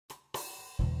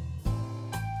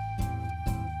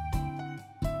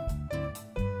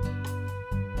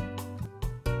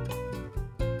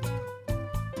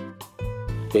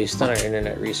Based on our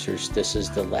internet research, this is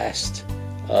the last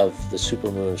of the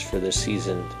supermoons for this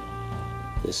season.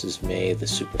 This is May, the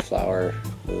superflower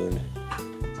moon.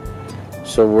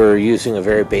 So we're using a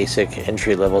very basic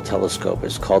entry-level telescope.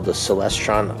 It's called the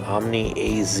Celestron Omni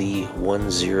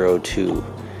AZ102.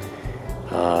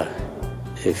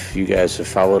 If you guys have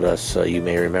followed us, you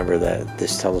may remember that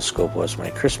this telescope was my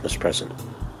Christmas present.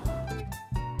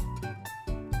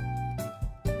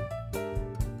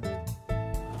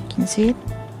 Can you see it?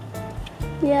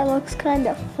 Yeah, it looks kind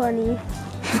of funny.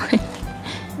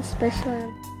 Especially.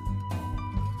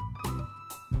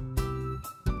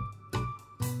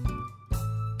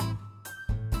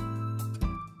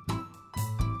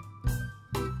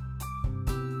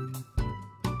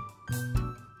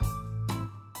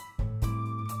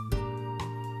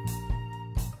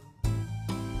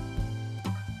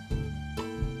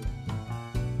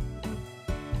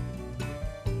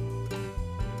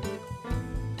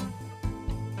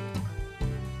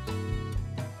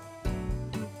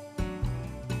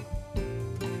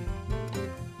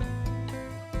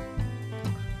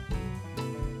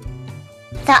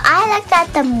 So I looked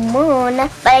at the moon,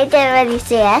 but I didn't really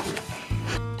see it.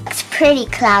 It's pretty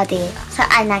cloudy, so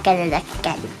I'm not gonna look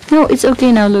again. No, it's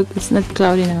okay now. Look, it's not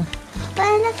cloudy now. But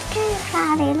it looks kind of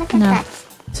cloudy. Look at No. that.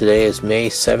 Today is May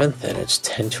 7th and it's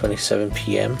 10:27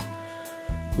 p.m.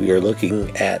 We are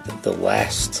looking at the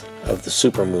last of the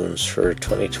supermoons for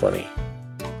 2020.